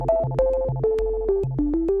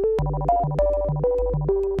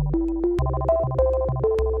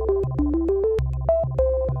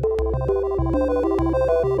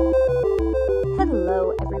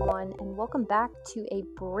back to a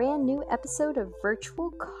brand new episode of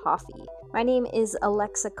Virtual Coffee. My name is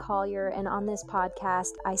Alexa Collier, and on this podcast,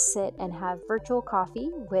 I sit and have virtual coffee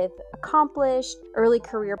with accomplished early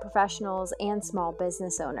career professionals and small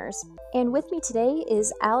business owners. And with me today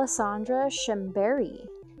is Alessandra Shamberi.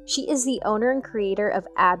 She is the owner and creator of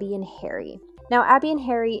Abby and Harry. Now, Abby and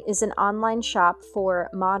Harry is an online shop for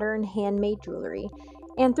modern handmade jewelry.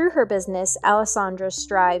 And through her business, Alessandra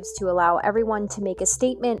strives to allow everyone to make a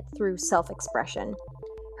statement through self-expression.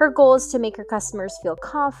 Her goal is to make her customers feel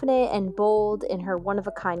confident and bold in her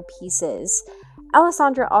one-of-a-kind pieces.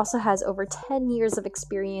 Alessandra also has over 10 years of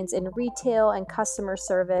experience in retail and customer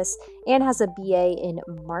service and has a BA in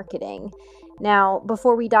marketing. Now,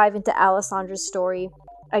 before we dive into Alessandra's story,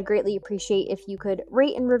 I'd greatly appreciate if you could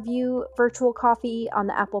rate and review Virtual Coffee on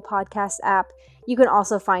the Apple Podcast app. You can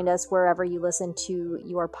also find us wherever you listen to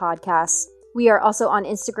your podcasts. We are also on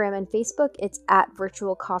Instagram and Facebook. It's at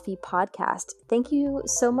Virtual Coffee Podcast. Thank you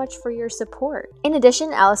so much for your support. In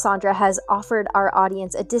addition, Alessandra has offered our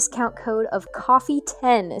audience a discount code of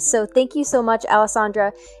Coffee10. So thank you so much,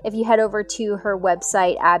 Alessandra. If you head over to her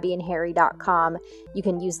website, abbyandharry.com, you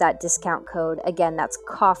can use that discount code. Again, that's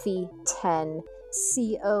Coffee10.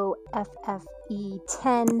 COFFE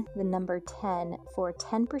 10, the number 10, for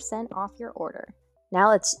 10% off your order. Now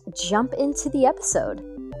let's jump into the episode.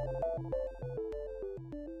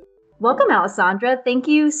 Welcome, Alessandra. Thank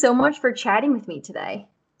you so much for chatting with me today.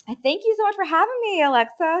 Thank you so much for having me,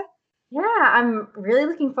 Alexa. Yeah, I'm really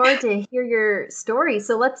looking forward to hear your story.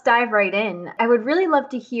 So let's dive right in. I would really love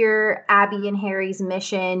to hear Abby and Harry's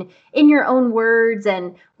mission in your own words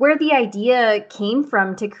and where the idea came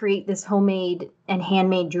from to create this homemade and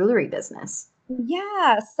handmade jewelry business.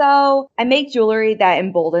 Yeah, so I make jewelry that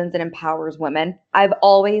emboldens and empowers women. I've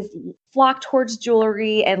always flocked towards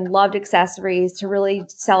jewelry and loved accessories to really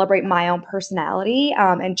celebrate my own personality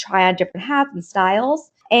and try on different hats and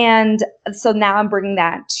styles. And so now I'm bringing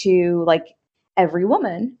that to like every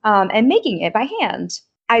woman and making it by hand.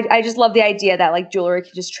 I just love the idea that like jewelry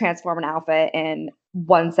can just transform an outfit in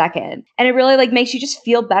 1 second. And it really like makes you just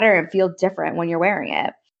feel better and feel different when you're wearing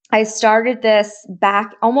it. I started this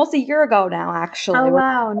back almost a year ago now, actually. Oh,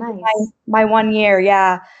 wow. Nice. My 1 year,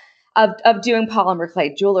 yeah, of doing polymer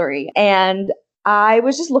clay jewelry. And I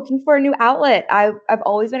was just looking for a new outlet. I've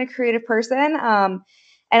always been a creative person.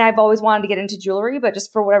 And I've always wanted to get into jewelry, but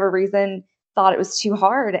just for whatever reason, thought it was too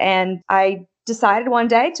hard. And I decided one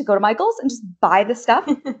day to go to Michael's and just buy the stuff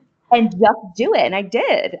and just do it. And I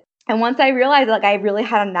did. And once I realized like I really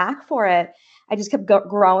had a knack for it, I just kept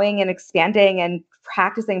growing and expanding and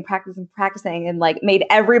practicing and like made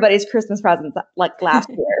everybody's Christmas presents like last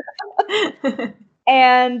year.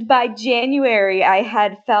 And by January, I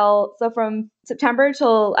had felt, so from September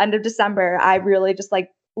till end of December, I really just like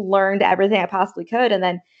learned everything I possibly could. And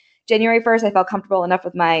then January 1st, I felt comfortable enough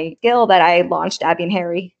with my skill that I launched Abby and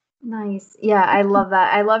Harry. Nice. Yeah, I love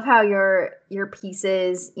that. I love how your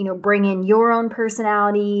pieces, bring in your own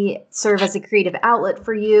personality, serve as a creative outlet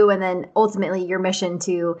for you, and then ultimately your mission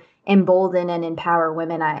to embolden and empower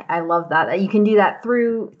women. I love that you can do that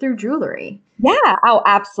through jewelry. Yeah. Oh,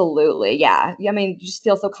 absolutely. Yeah. I mean, you just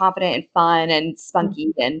feel so confident and fun and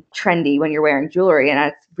spunky and trendy when you're wearing jewelry. And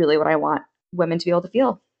that's really what I want women to be able to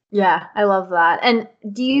feel. Yeah, I love that. And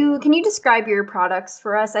can you describe your products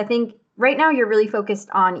for us? I think right now you're really focused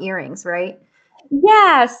on earrings, right?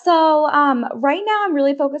 Yeah. So right now I'm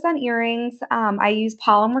really focused on earrings. I use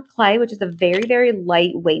polymer clay, which is a very, very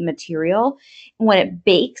lightweight material. When it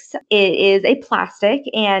bakes, it is a plastic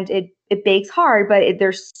and it bakes hard, but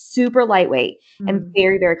they're super lightweight and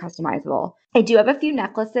very, very customizable. I do have a few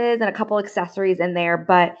necklaces and a couple accessories in there,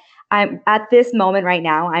 but I'm at this moment right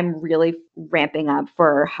now, I'm really ramping up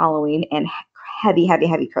for Halloween and heavy, heavy,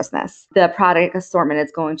 heavy Christmas. The product assortment is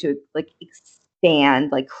going to like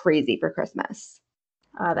expand like crazy for Christmas.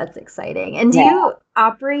 Oh, that's exciting. And do you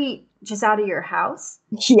operate just out of your house?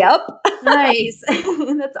 Yep. Nice.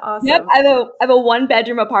 That's awesome. Yep. I have a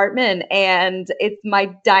 1-bedroom apartment and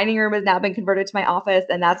my dining room has now been converted to my office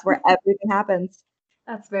and that's where everything happens.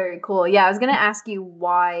 That's very cool. Yeah, I was going to ask you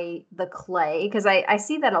why the clay, because I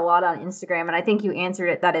see that a lot on Instagram and I think you answered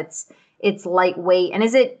it that it's lightweight. And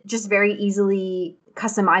is it just very easily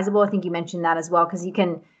customizable? I think you mentioned that as well, because you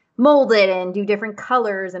can mold it and do different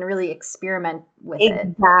colors and really experiment with it.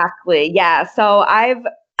 Exactly. Yeah. So I've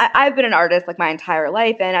been an artist like my entire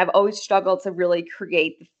life and I've always struggled to really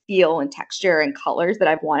create the feel and texture and colors that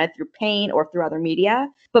I've wanted through paint or through other media.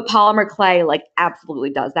 But polymer clay like absolutely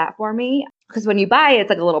does that for me. Because when you buy it, it's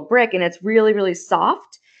like a little brick and it's really, really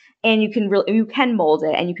soft. And you can mold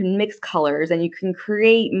it and you can mix colors and you can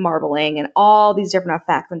create marbling and all these different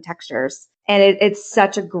effects and textures. And it's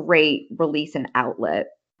such a great release and outlet.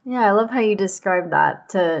 Yeah, I love how you described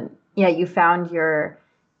that you found your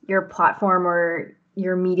platform or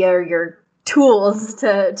your media or your tools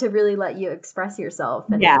to really let you express yourself.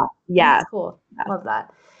 And Yeah. that's cool. Love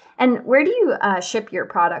that. And where do you ship your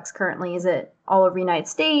products currently? Is it all over the United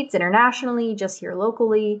States, internationally, just here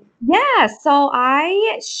locally? Yeah, so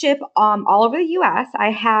I ship all over the US.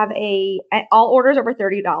 I have all orders over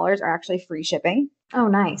 $30 are actually free shipping. Oh,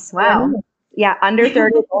 nice. Wow. Yeah, under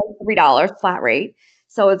 30 $3 flat rate.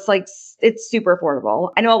 So it's super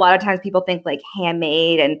affordable. I know a lot of times people think like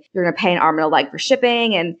handmade and you're going to pay an arm and a leg for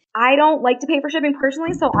shipping. And I don't like to pay for shipping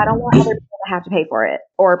personally. So I don't want other people to have to pay for it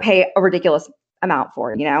or pay a ridiculous amount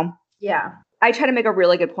for it, Yeah. I try to make a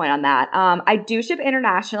really good point on that. I do ship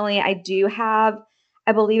internationally. I do have,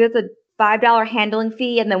 I believe it's a $5 handling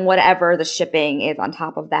fee and then whatever the shipping is on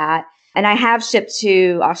top of that. And I have shipped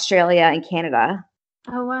to Australia and Canada.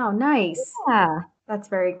 Oh, wow. Nice. Yeah. That's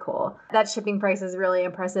very cool. That shipping price is really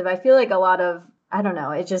impressive. I feel like a lot of, I don't know,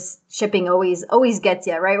 it just shipping always gets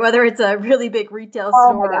you, right? Whether it's a really big retail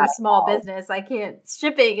store or a small business,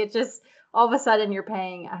 shipping, it just all of a sudden you're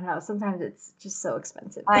paying, I don't know, sometimes it's just so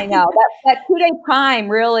expensive. I know. That 2-day Prime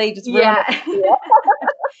really just yeah.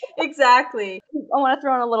 Exactly. I want to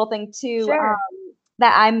throw in a little thing too. Sure.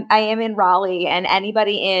 That I am in Raleigh, and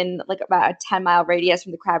anybody in like about a 10-mile radius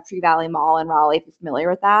from the Crabtree Valley Mall in Raleigh, if you're familiar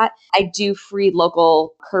with that, I do free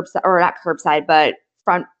local curbside, or not curbside, but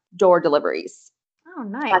front door deliveries. Oh,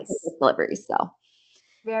 nice. Deliveries, so.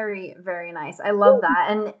 Very, very nice. I love that.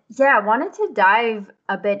 And yeah, I wanted to dive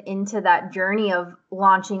a bit into that journey of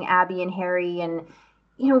launching Abby and Harry, and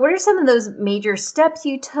what are some of those major steps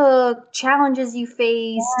you took, challenges you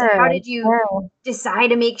faced? How did you decide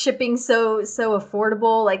to make shipping so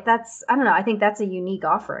affordable? Like I don't know, I think that's a unique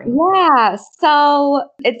offering. Yeah, so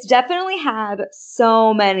it's definitely had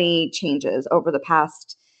so many changes over the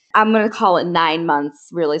past, I'm going to call it 9 months,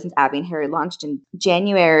 really, since Abby and Harry launched in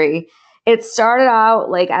January. It started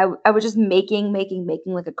out like I was just making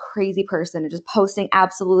like a crazy person and just posting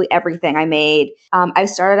absolutely everything I made. I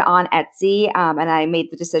started on Etsy and I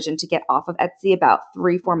made the decision to get off of Etsy about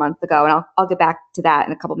 3-4 months ago. And I'll get back to that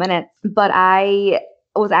in a couple minutes. But I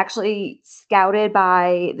was actually scouted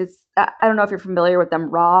by this, I don't know if you're familiar with them,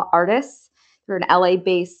 Raw Artists. They're an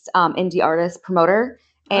LA-based indie artist promoter.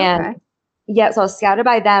 And yeah, so I was scouted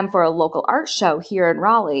by them for a local art show here in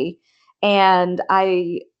Raleigh. And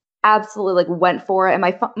I absolutely went for it. And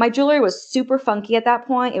my jewelry was super funky at that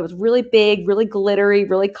point. It was really big, really glittery,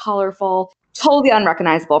 really colorful, totally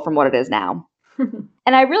unrecognizable from what it is now.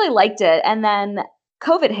 And I really liked it. And then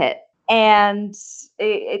COVID hit and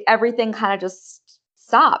everything kind of just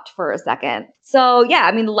stopped for a second. So yeah,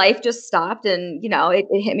 I mean, life just stopped and,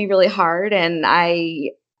 it hit me really hard. And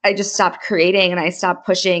I just stopped creating and I stopped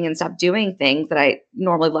pushing and stopped doing things that I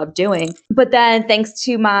normally love doing. But then thanks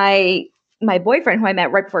to my boyfriend, who I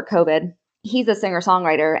met right before COVID, he's a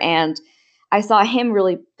singer-songwriter, and I saw him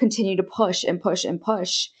really continue to push and push and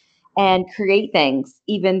push and create things,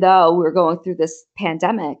 even though we were going through this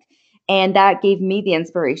pandemic. And that gave me the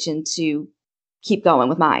inspiration to keep going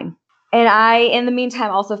with mine. And I, in the meantime,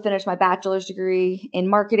 also finished my bachelor's degree in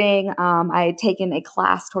marketing. I had taken a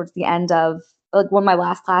class towards the end of, one of my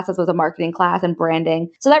last classes was a marketing class and branding.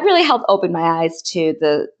 So that really helped open my eyes to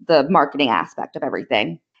the marketing aspect of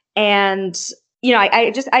everything. And,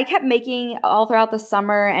 I kept making all throughout the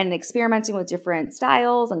summer and experimenting with different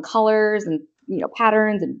styles and colors and,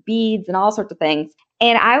 patterns and beads and all sorts of things.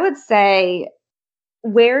 And I would say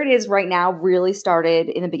where it is right now really started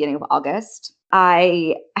in the beginning of August.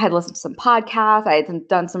 I had listened to some podcasts. I had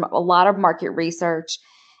done a lot of market research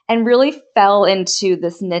and really fell into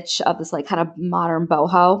this niche of this like kind of modern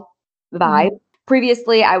boho vibe. Mm-hmm.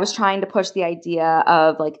 Previously, I was trying to push the idea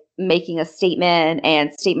of like making a statement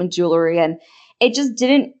and statement jewelry, and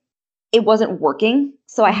it wasn't working.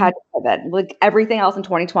 So I had to pivot. Like everything else in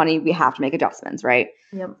 2020, we have to make adjustments, right?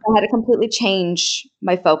 Yep. I had to completely change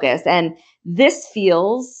my focus. And this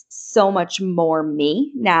feels so much more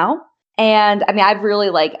me now. And I mean, I've really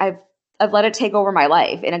I've let it take over my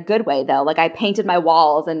life in a good way though. Like I painted my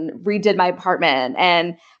walls and redid my apartment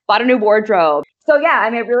and bought a new wardrobe. So yeah, I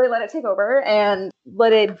mean, I really let it take over and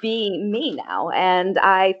let it be me now. And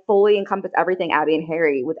I fully encompass everything Abby and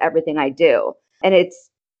Harry with everything I do. And it's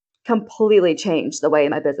completely changed the way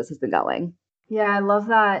my business has been going. Yeah, I love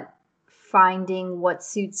that, finding what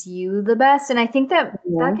suits you the best. And I think that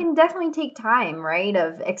that can definitely take time, right?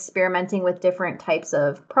 Of experimenting with different types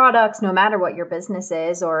of products, no matter what your business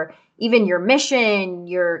is, or even your mission,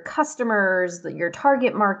 your customers, your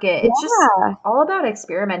target market. It's just all about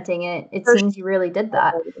experimenting. It seems you really did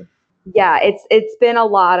that. Yeah, it's been a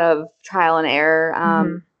lot of trial and error.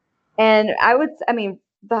 And I mean,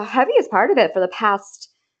 the heaviest part of it for the past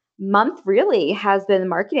month really has been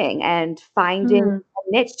marketing and finding Mm-hmm.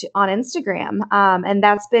 a niche on Instagram. And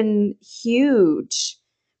that's been huge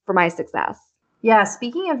for my success. Yeah,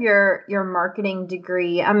 speaking of your marketing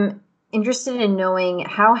degree, I'm interested in knowing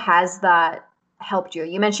how has that helped you?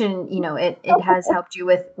 You mentioned, it has helped you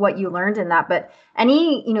with what you learned in that, but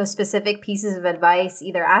any, specific pieces of advice,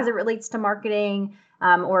 either as it relates to marketing,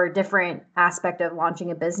 or a different aspect of launching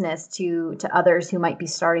a business to others who might be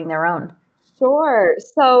starting their own? Sure.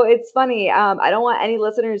 So it's funny. I don't want any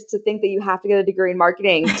listeners to think that you have to get a degree in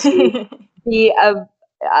marketing to be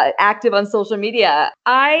active on social media.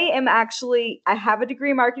 I have a degree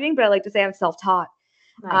in marketing, but I like to say I'm self-taught.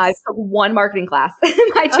 I Nice. took one marketing class in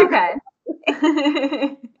my degree.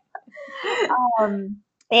 Okay.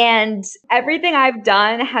 And everything I've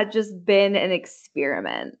done has just been an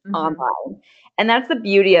experiment online. And that's the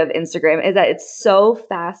beauty of Instagram, is that it's so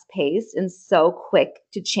fast paced and so quick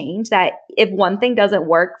to change that if one thing doesn't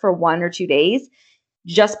work for 1 or 2 days,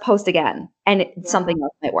 just post again and something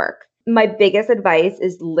else might work. My biggest advice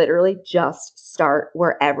is literally just start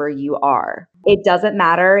wherever you are. It doesn't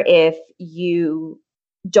matter if you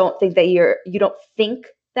you don't think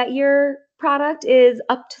that your product is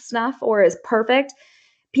up to snuff or is perfect.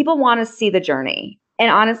 People want to see the journey.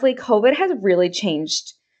 And honestly, COVID has really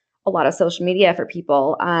changed a lot of social media for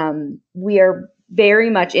people. We are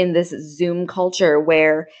very much in this Zoom culture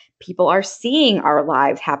where people are seeing our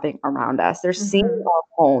lives happening around us. They're seeing our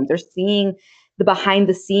homes. They're seeing the behind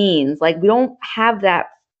the scenes. Like, we don't have that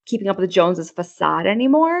keeping up with the Joneses facade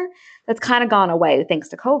anymore. That's kind of gone away thanks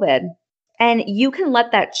to COVID. And you can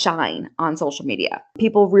let that shine on social media.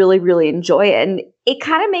 People really, really enjoy it. And it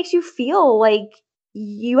kind of makes you feel like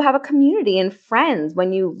you have a community and friends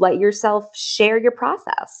when you let yourself share your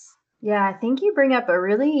process. Yeah, I think you bring up a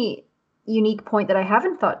really unique point that I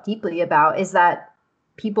haven't thought deeply about, is that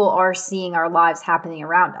people are seeing our lives happening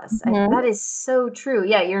around us. That is so true.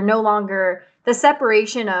 Yeah, you're no longer, the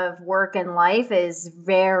separation of work and life is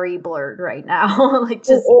very blurred right now. Like, It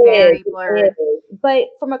just is, very it blurred. is. But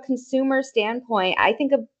from a consumer standpoint,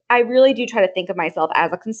 I really do try to think of myself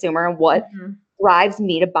as a consumer and what Mhm. drives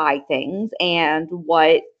me to buy things and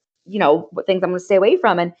what things I'm going to stay away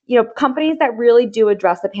from. And, companies that really do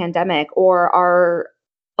address the pandemic or are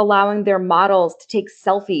allowing their models to take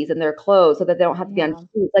selfies in their clothes so that they don't have to be on Yeah.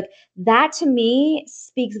 shoot, like, that to me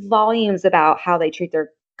speaks volumes about how they treat their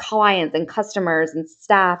clients and customers and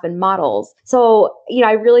staff and models. So,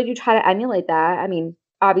 I really do try to emulate that. I mean,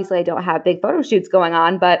 obviously I don't have big photo shoots going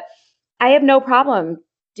on, but I have no problem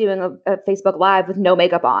doing a Facebook Live with no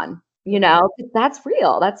makeup on, Yeah. 'cause that's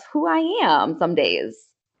real. That's who I am some days.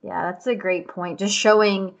 Yeah, that's a great point. Just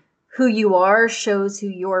showing who you are shows who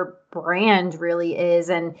your brand really is.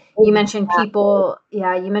 And Exactly. you mentioned people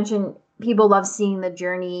love seeing the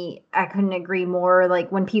journey. I couldn't agree more.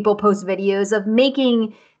 Like, when people post videos of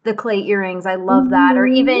making the clay earrings, I love that. Or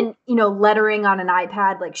Mhm. even, lettering on an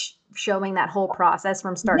iPad, like showing that whole process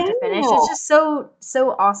from start to finish. It's Yeah. just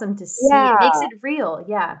so awesome to see. It makes Yeah. it real.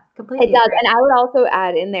 Yeah, It completely does, agree. and I would also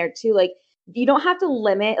add in there too, like, you don't have to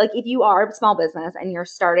limit, like, if you are a small business and you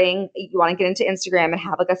wanna get into Instagram and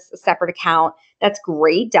have, like, a separate account, that's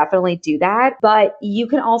great, definitely do that, but you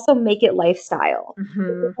can also make it lifestyle.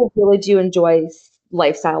 Hmm. People really do enjoy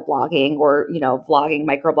lifestyle blogging or, vlogging,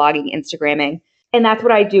 microblogging, Instagramming, and that's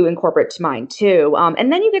what I do incorporate to mine too,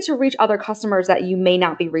 and then you get to reach other customers that you may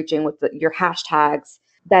not be reaching with your hashtags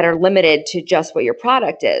that are limited to just what your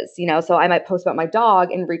product is, So I might post about my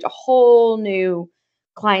dog and reach a whole new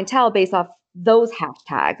clientele based off those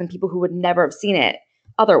hashtags and people who would never have seen it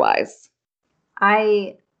otherwise.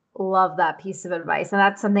 I love that piece of advice, and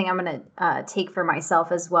that's something I'm going to take for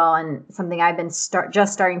myself as well, and something I've been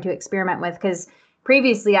just starting to experiment with. Because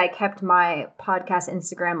previously, I kept my podcast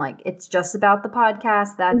Instagram like it's just about the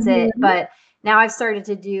podcast, that's it. Mhm. But now I've started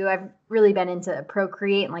to do. I've really been into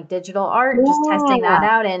Procreate and like digital art, just testing that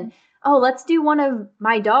Yeah. out. And oh, let's do one of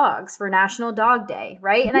my dogs for National Dog Day,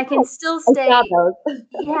 right? And I can Yeah. still I saw stay. those.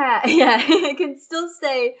 Yeah, yeah, I can still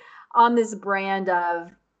stay on this brand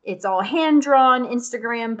of it's all hand drawn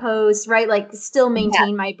Instagram posts, right? Like, still Yes,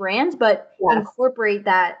 maintain my brand, but yes. incorporate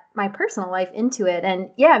that my personal life into it. And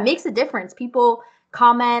yeah, it makes a difference. People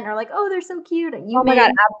comment or like, oh, they're so cute. You Oh my god,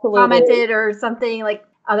 may absolutely. commented or something, like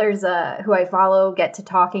others who I follow get to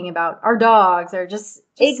talking about our dogs or just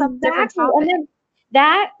some different Exactly, and topic. then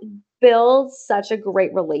that builds such a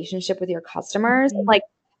great relationship with your customers, Mhm. like,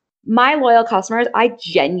 my loyal customers, I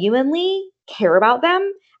genuinely care about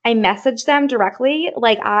them. I message them directly.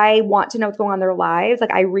 Like, I want to know what's going on in their lives.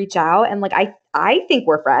 Like, I reach out and like I think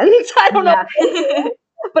we're friends. I don't know Yeah. if they do,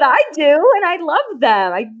 but I do, and I love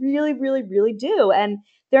them. I really, really, really do. And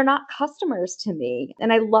they're not customers to me.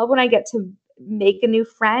 And I love when I get to make a new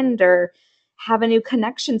friend or have a new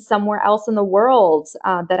connection somewhere else in the world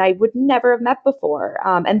that I would never have met before.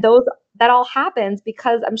 And that all happens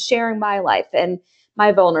because I'm sharing my life and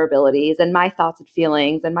my vulnerabilities and my thoughts and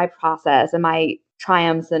feelings and my process and my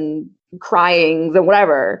triumphs and cryings and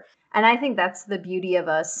whatever. And I think that's the beauty of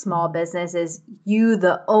a small business is you,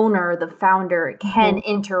 the owner, the founder, can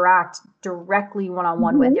interact directly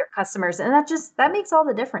one-on-one with your customers. And that makes all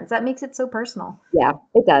the difference. That makes it so personal. Yeah,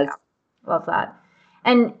 it does. Yeah, love that.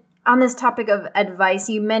 And on this topic of advice,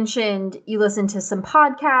 you mentioned you listen to some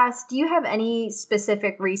podcasts. Do you have any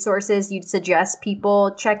specific resources you'd suggest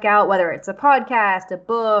people check out, whether it's a podcast, a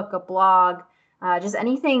book, a blog, just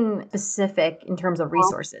anything specific in terms of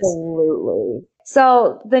resources? Absolutely.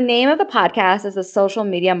 So the name of the podcast is the Social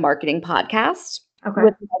Media Marketing Podcast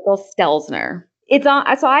with Michael Stelzner. It's on.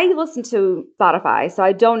 So I listen to Spotify. So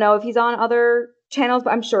I don't know if he's on other channels,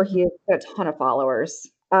 but I'm sure he has a ton of followers.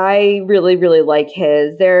 I really, really like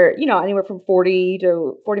his. They're, anywhere from 40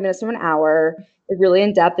 minutes to an hour. They're really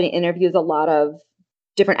in depth, and he interviews a lot of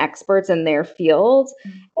different experts in their field.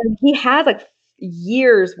 And he has like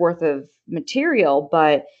years worth of material,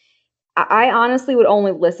 but I honestly would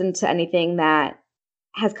only listen to anything that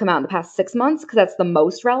has come out in the past 6 months because that's the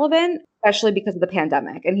most relevant, especially because of the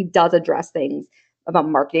pandemic. And he does address things about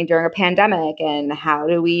marketing during a pandemic and how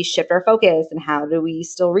do we shift our focus and how do we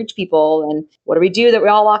still reach people and what do we do that we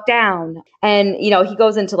all lock down. And, he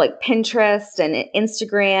goes into like Pinterest and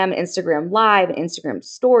Instagram Live, and Instagram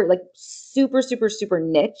Story, like super, super, super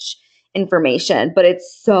niche information, but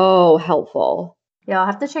it's so helpful. Yeah, I'll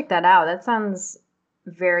have to check that out. That sounds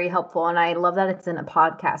very helpful. And I love that it's in a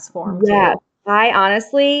podcast form Yeah. too. I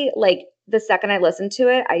honestly, like the second I listened to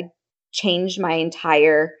it, I changed my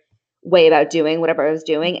entire way about doing whatever I was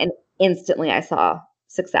doing. And instantly I saw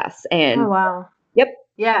success. And Oh, wow. yep.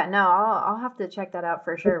 Yeah, no, I'll have to check that out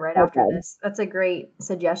for sure right so after good. this. That's a great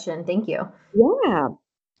suggestion. Thank you. Yeah.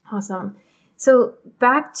 Awesome. So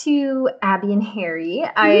back to Abby and Harry.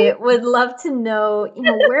 I would love to know,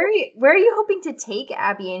 where are you hoping to take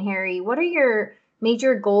Abby and Harry? What are your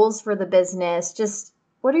major goals for the business? Just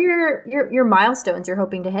what are your milestones you're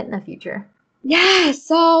hoping to hit in the future? Yeah.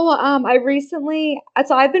 So I've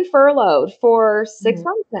been furloughed for 6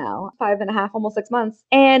 months now, 5.5, almost 6 months.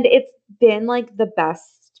 And it's been like the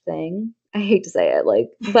best thing. I hate to say it,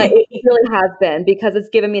 but it really has been because it's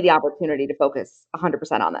given me the opportunity to focus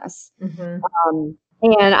 100% on this.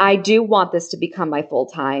 And I do want this to become my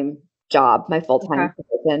full-time job, my full-time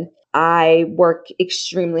position. I work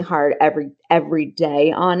extremely hard every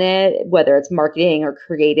day on it, whether it's marketing or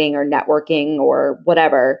creating or networking or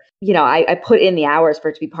whatever. I put in the hours for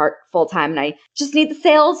it to be full-time, and I just need the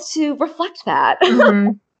sales to reflect that.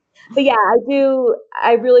 But yeah,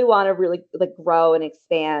 I really want to really like grow and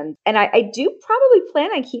expand. And I do probably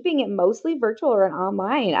plan on keeping it mostly virtual or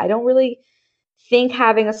online. I don't really think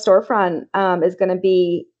having a storefront is going to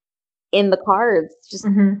be in the cards just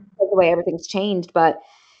because the way everything's changed. But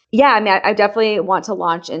yeah, I mean, I definitely want to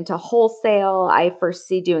launch into wholesale. I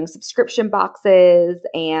foresee doing subscription boxes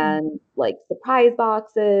and like surprise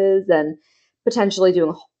boxes and potentially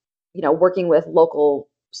doing, working with local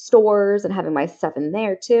stores and having my stuff in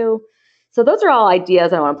there too. So those are all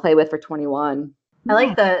ideas I want to play with for 21. I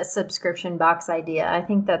like the subscription box idea. I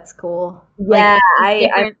think that's cool. Yeah,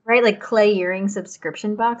 right? Like clay earring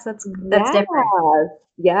subscription box. That's different.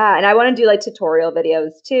 Yeah, and I want to do like tutorial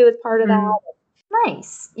videos too as part of that.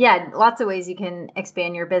 Nice. Yeah, lots of ways you can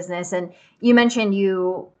expand your business. And you mentioned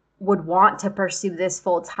you would want to pursue this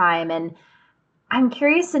full time. And I'm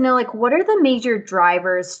curious to know, like, what are the major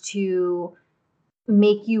drivers to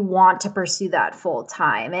make you want to pursue that full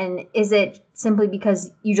time? And is it simply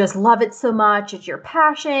because you just love it so much, it's your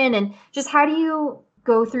passion? And just how do you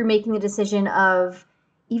go through making the decision of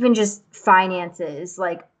even just finances,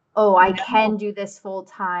 like, oh, I can do this full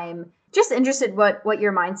time? Just interested what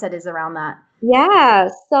your mindset is around that. Yeah,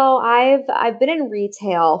 so I've been in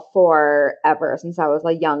retail forever, since I was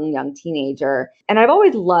a young teenager, and I've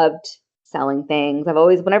always loved selling things.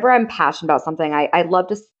 Whenever I'm passionate about something, I love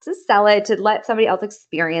to sell it, to let somebody else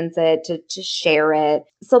experience it, to share it.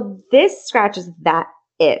 So this scratches that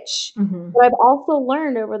itch. But I've also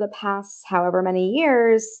learned over the past however many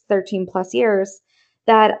years, 13 plus years,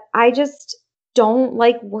 that I just don't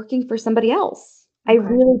like working for somebody else. I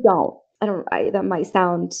really don't. That might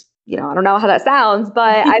sound, I don't know how that sounds,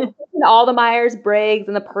 but I've taken all the Myers-Briggs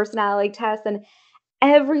and the personality tests, and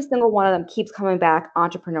every single one of them keeps coming back,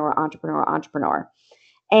 entrepreneur, entrepreneur, entrepreneur.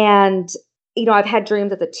 And, I've had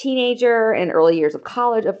dreams as a teenager and early years of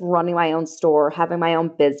college of running my own store, having my own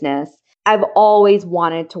business. I've always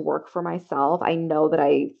wanted to work for myself. I know that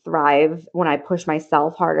I thrive when I push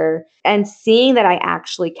myself harder. And seeing that I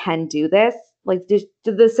actually can do this, like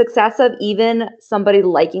the success of even somebody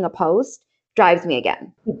liking a post drives me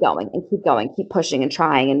again. Keep going and keep going, keep pushing and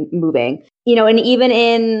trying and moving. And even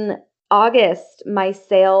in August, my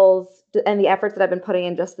sales and the efforts that I've been putting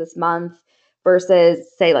in just this month versus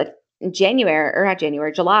say like January or not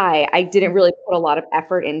January, July, I didn't really put a lot of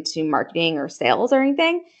effort into marketing or sales or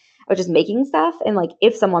anything. I was just making stuff. And like,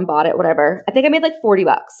 if someone bought it, whatever, I think I made like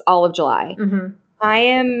 $40 all of July. Mm-hmm. I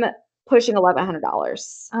am pushing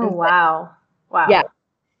 $1,100. Oh, wow. Wow. Yeah.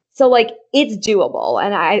 So like it's doable.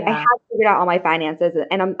 And I Yeah. have figured out all my finances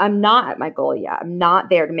and I'm not at my goal yet. I'm not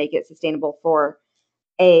there to make it sustainable for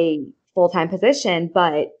a full-time position,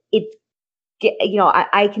 but it's,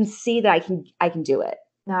 I can see that I can do it.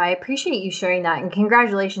 No, I appreciate you sharing that, and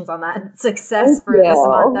congratulations on that success Thank for this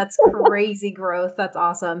month. you. That's crazy growth. That's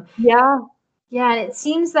awesome. Yeah. Yeah, and it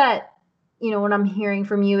seems that, what I'm hearing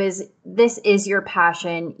from you is this is your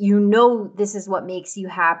passion. This is what makes you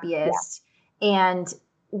happiest. And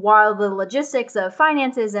while the logistics of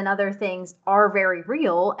finances and other things are very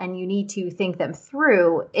real and you need to think them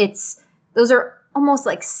through, those are almost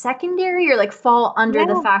like secondary or like fall under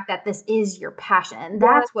the fact that this is your passion.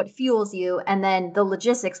 That's what fuels you, and then the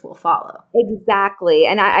logistics will follow. Exactly.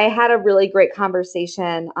 And I had a really great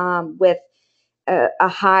conversation with a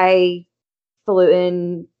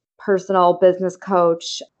highfalutin personal business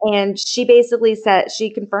coach. And she basically said, she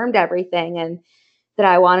confirmed everything and that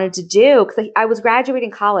I wanted to do because I was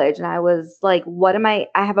graduating college and I was like, I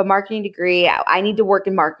have a marketing degree. I need to work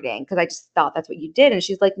in marketing because I just thought that's what you did. And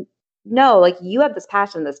she's like, no, like you have this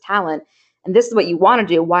passion, this talent, and this is what you want to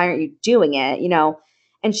do. Why aren't you doing it?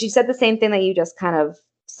 And she said the same thing that you just kind of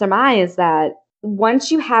surmised, that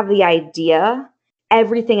once you have the idea,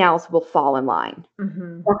 everything else will fall in line.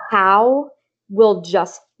 Mm-hmm. The how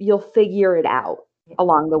you'll figure it out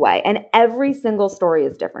along the way. And every single story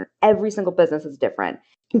is different. Every single business is different.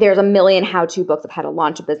 There's a million how-to books of how to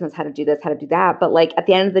launch a business, how to do this, how to do that. But like at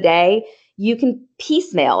the end of the day, you can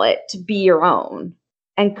piecemeal it to be your own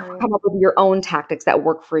and come up with your own tactics that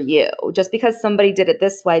work for you. Just because somebody did it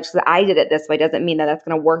this way, just because I did it this way, doesn't mean that that's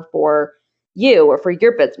going to work for you or for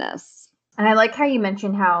your business. And I like how you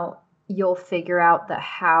mentioned how you'll figure out the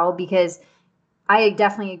how, because I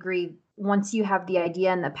definitely agree. Once you have the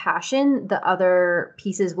idea and the passion, the other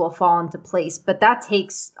pieces will fall into place. But that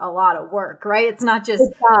takes a lot of work, right? It's not just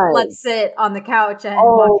let's sit on the couch and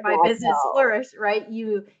watch my business flourish, right?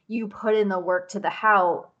 You put in the work to the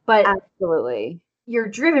how, but absolutely, you're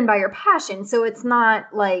driven by your passion. So it's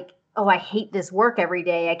not like, oh, I hate this work every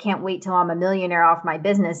day. I can't wait till I'm a millionaire off my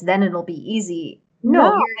business. Then it'll be easy.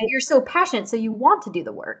 No, you're so passionate, so you want to do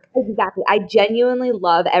the work. Exactly. I genuinely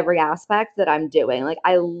love every aspect that I'm doing. Like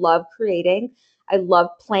I love creating. I love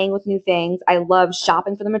playing with new things. I love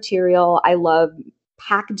shopping for the material. I love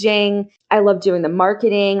packaging. I love doing the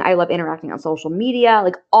marketing. I love interacting on social media.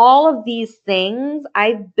 Like all of these things,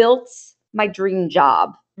 I've built my dream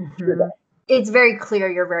job. Mm-hmm. It's very clear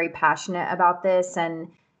you're very passionate about this, and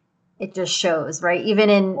it just shows, right? Even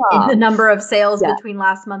in the number of sales between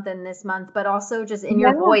last month and this month, but also just in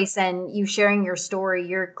your voice and you sharing your story,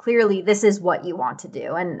 you're clearly, this is what you want to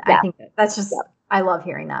do. And I think that's just, I love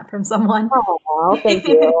hearing that from someone. Oh, thank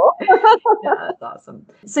you. Yeah, that's awesome.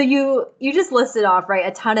 So you just listed off, right,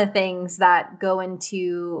 a ton of things that go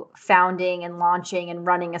into founding and launching and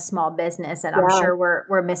running a small business. And I'm sure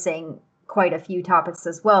we're missing quite a few topics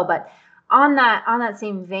as well. But on that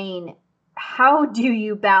same vein, how do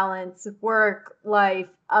you balance work, life,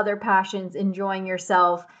 other passions, enjoying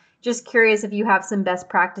yourself? Just curious if you have some best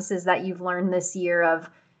practices that you've learned this year of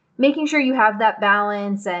making sure you have that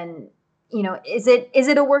balance. And, is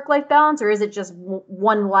it a work-life balance, or is it just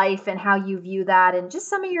one life and how you view that, and just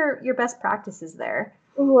some of your best practices there?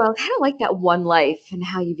 Well, I kind of like that one life and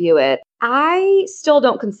how you view it. I still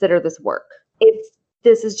don't consider this work.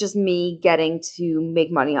 This is just me getting to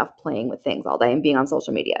make money off playing with things all day and being on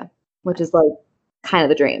social media, which is like kind of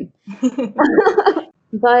the dream.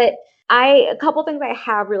 But a couple things I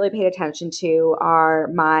have really paid attention to are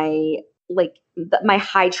my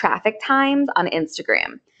high traffic times on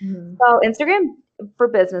Instagram. Mm-hmm. So Instagram for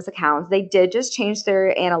business accounts, they did just change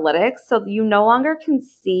their analytics. So you no longer can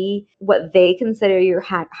see what they consider your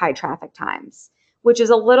high traffic times, which is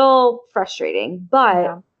a little frustrating.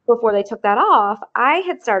 But before they took that off, I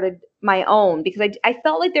had started my own because I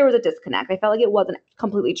felt like there was a disconnect. I felt like it wasn't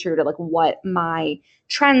completely true to like what my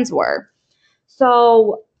trends were.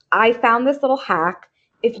 So I found this little hack.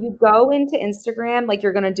 If you go into Instagram, like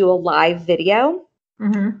you're going to do a live video,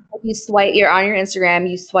 you swipe, you're on your Instagram,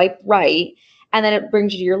 you swipe right, and then it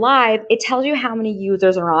brings you to your live. It tells you how many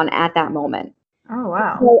users are on at that moment. Oh,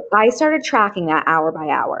 wow. So I started tracking that hour by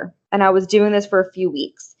hour, and I was doing this for a few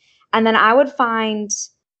weeks. And then I would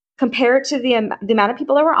compare it to the amount of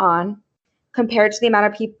people that were on, compare it to the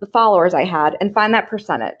amount of followers I had, and find that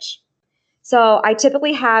percentage. So I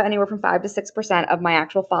typically have anywhere from 5 to 6% of my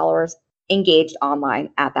actual followers engaged online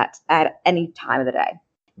at any time of the day.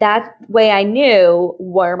 That way I knew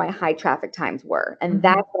where my high traffic times were. And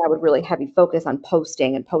that's when I would really heavy focus on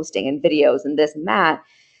posting and videos and this and that.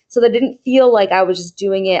 So that didn't feel like I was just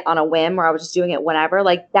doing it on a whim or I was just doing it whenever.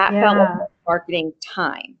 Like that felt like marketing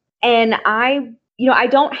time. And I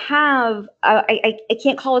don't have, I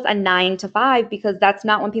can't call it a 9 to 5 because that's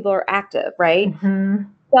not when people are active, right?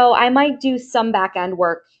 So I might do some back end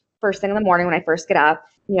work first thing in the morning when I first get up,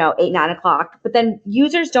 8, 9 o'clock. But then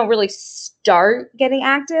users don't really start getting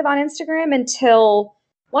active on Instagram until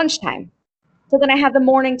lunchtime. So then I have the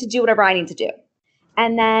morning to do whatever I need to do.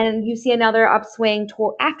 And then you see another upswing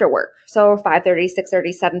after work. So 5:30,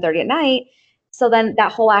 6:30, 7:30 at night. So then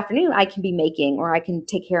that whole afternoon I can be making or I can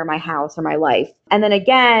take care of my house or my life. And then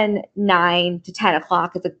again, 9 to 10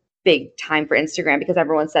 o'clock is a big time for Instagram because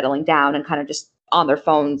everyone's settling down and kind of just on their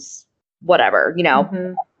phones, whatever,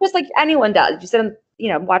 just like anyone does. You sit and,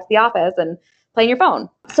 watch The Office and play on your phone.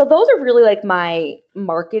 So those are really like my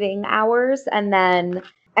marketing hours. And then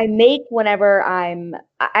I make whenever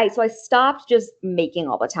so I stopped just making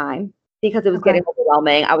all the time because it was getting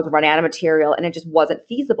overwhelming. I was running out of material and it just wasn't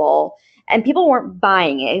feasible. And people weren't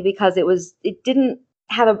buying it because it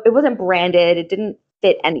wasn't branded. It didn't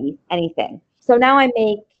fit anything. So now I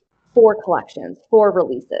make 4 collections, 4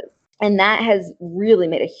 releases. And that has really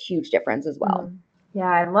made a huge difference as well. Yeah,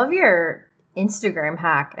 I love your Instagram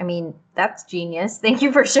hack. I mean, that's genius. Thank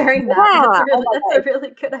you for sharing that. Yeah, that's a really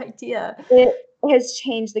good idea. It has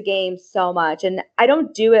changed the game so much. And I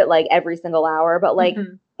don't do it like every single hour, but like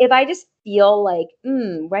if I just feel like,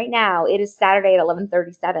 right now it is Saturday at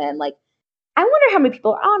 11:37, like I wonder how many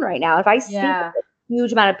people are on right now. If I see a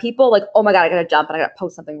huge amount of people, like, oh my God, I gotta jump and I gotta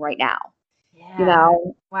post something right now. Yeah.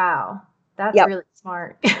 Wow. That's really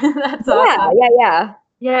smart. That's awesome.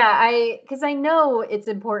 Yeah, because I know it's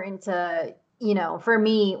important to, for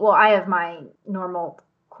me, well, I have my normal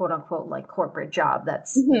quote unquote like corporate job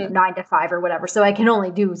that's 9 to 5 or whatever. So I can only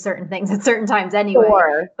do certain things at certain times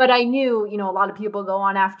anyway. But I knew, a lot of people go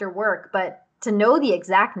on after work, but to know the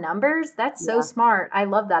exact numbers, that's so smart. I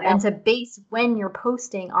love that. And to base when you're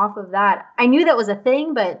posting off of that. I knew that was a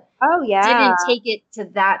thing, but didn't take it to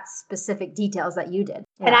that specific details that you did.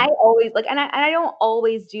 And I always and I don't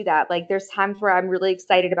always do that. Like there's times where I'm really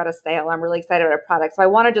excited about a sale. I'm really excited about a product. So I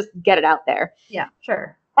want to just get it out there. Yeah,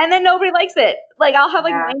 sure. And then nobody likes it. Like I'll have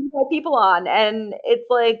 95 people on and it's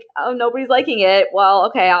like, oh, nobody's liking it. Well,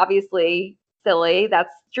 okay, obviously silly.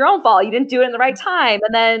 That's your own fault. You didn't do it in the right time.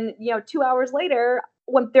 And then, 2 hours later,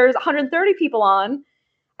 when there's 130 people on,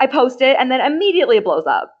 I post it and then immediately it blows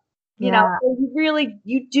up. So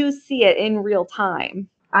you do see it in real time.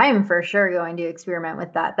 I am for sure going to experiment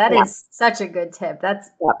with that. That is such a good tip. That's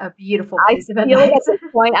a beautiful piece of advice. I feel like at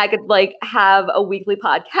this point I could have a weekly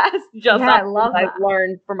podcast just on what I've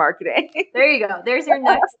learned for marketing. There you go. There's your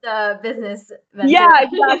next business venture. Yeah,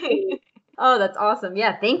 exactly. Oh, that's awesome.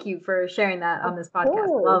 Yeah, thank you for sharing that on this podcast.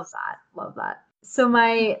 Love that. So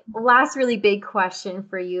my last really big question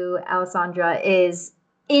for you, Alessandra, is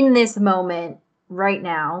in this moment right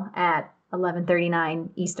now at 11:39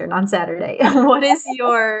 Eastern on Saturday, what is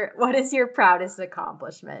your proudest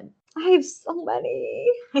accomplishment? I have so many.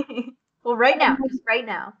 Well, right now. First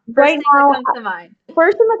thing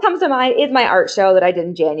that comes to mind is my art show that I did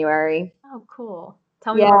in January. Oh, cool.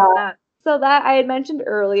 Tell me more about that. So that I had mentioned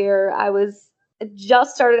earlier, I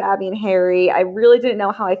just started Abby and Harry. I really didn't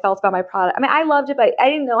know how I felt about my product. I mean, I loved it, but I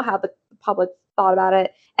didn't know how the public thought about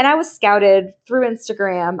it. And I was scouted through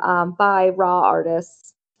Instagram by Raw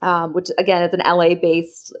Artists, which again is an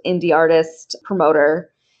LA-based indie artist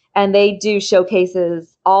promoter. And they do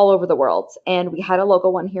showcases all over the world. And we had a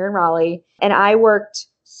local one here in Raleigh. And I worked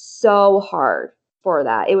so hard for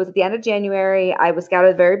that. It was at the end of January. I was scouted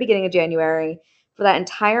at the very beginning of January. For that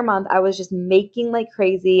entire month, I was just making like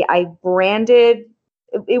crazy. I branded.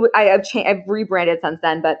 I've rebranded since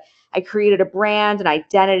then, but I created a brand, an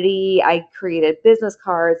identity. I created business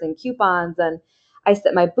cards and coupons, and I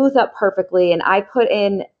set my booth up perfectly. And I put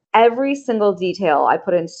in every single detail. I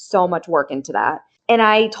put in so much work into that. And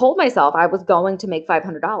I told myself I was going to make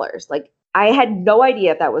 $500. Like I had no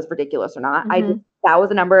idea if that was ridiculous or not. That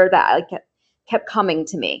was a number that kept coming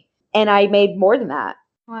to me. and I made more than that.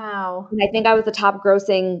 Wow. And I think I was the top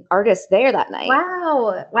grossing artist there that night.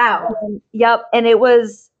 Wow. Wow. Yep. And it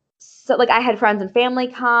was so, like, I had friends and family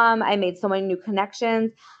come. I made so many new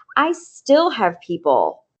connections. I still have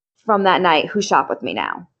people from that night who shop with me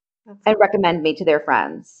now and recommend me to their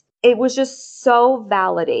friends. It was just so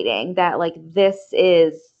validating that, like, this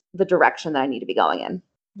is the direction that I need to be going in.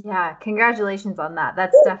 Yeah, congratulations on that.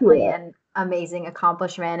 That's Thank definitely you. an amazing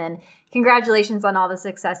accomplishment. And congratulations on all the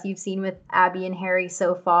success you've seen with Abby and Harry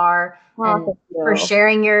so far, Oh, and thank for you.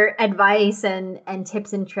 sharing your advice and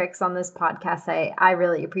tips and tricks on this podcast. I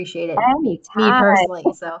really appreciate it, me Anytime. personally.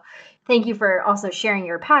 So thank you for also sharing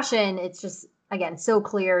your passion. It's just, again, so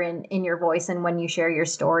clear in your voice and when you share your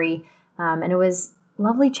story. And it was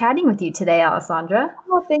lovely chatting with you today, Alessandra.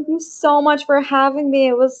 Oh, thank you so much for having me.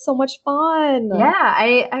 It was so much fun. Yeah,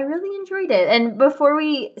 I really enjoyed it. And before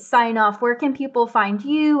we sign off, where can people find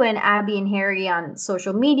you and Abby and Harry on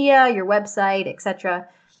social media, your website, etc.?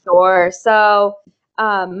 Sure. So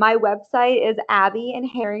my website is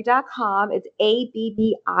abbyandharry.com. It's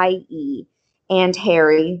ABBIE and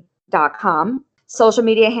Harry.com. Social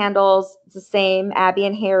media handles, it's the same, Abby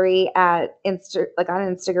and Harry at on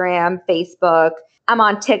Instagram, Facebook. I'm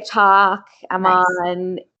on TikTok. I'm Nice.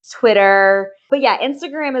 on Twitter. But yeah,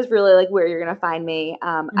 Instagram is really like where you're going to find me.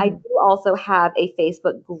 I do also have a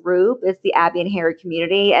Facebook group. It's the Abby and Harry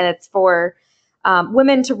community, and it's for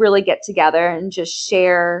women to really get together and just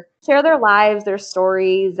share their lives, their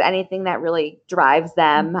stories, anything that really drives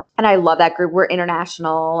them. And I love that group. We're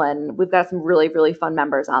international, and we've got some really, really fun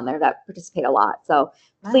members on there that participate a lot. So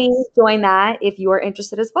please join that if you are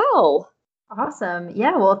interested as well. Awesome.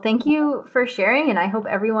 Yeah, well, thank you for sharing, and I hope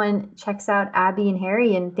everyone checks out Abby and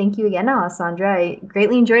Harry. And thank you again, Alessandra. I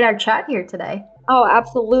greatly enjoyed our chat here today. Oh,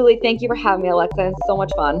 absolutely. Thank you for having me, Alexa. It's so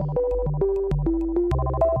much fun.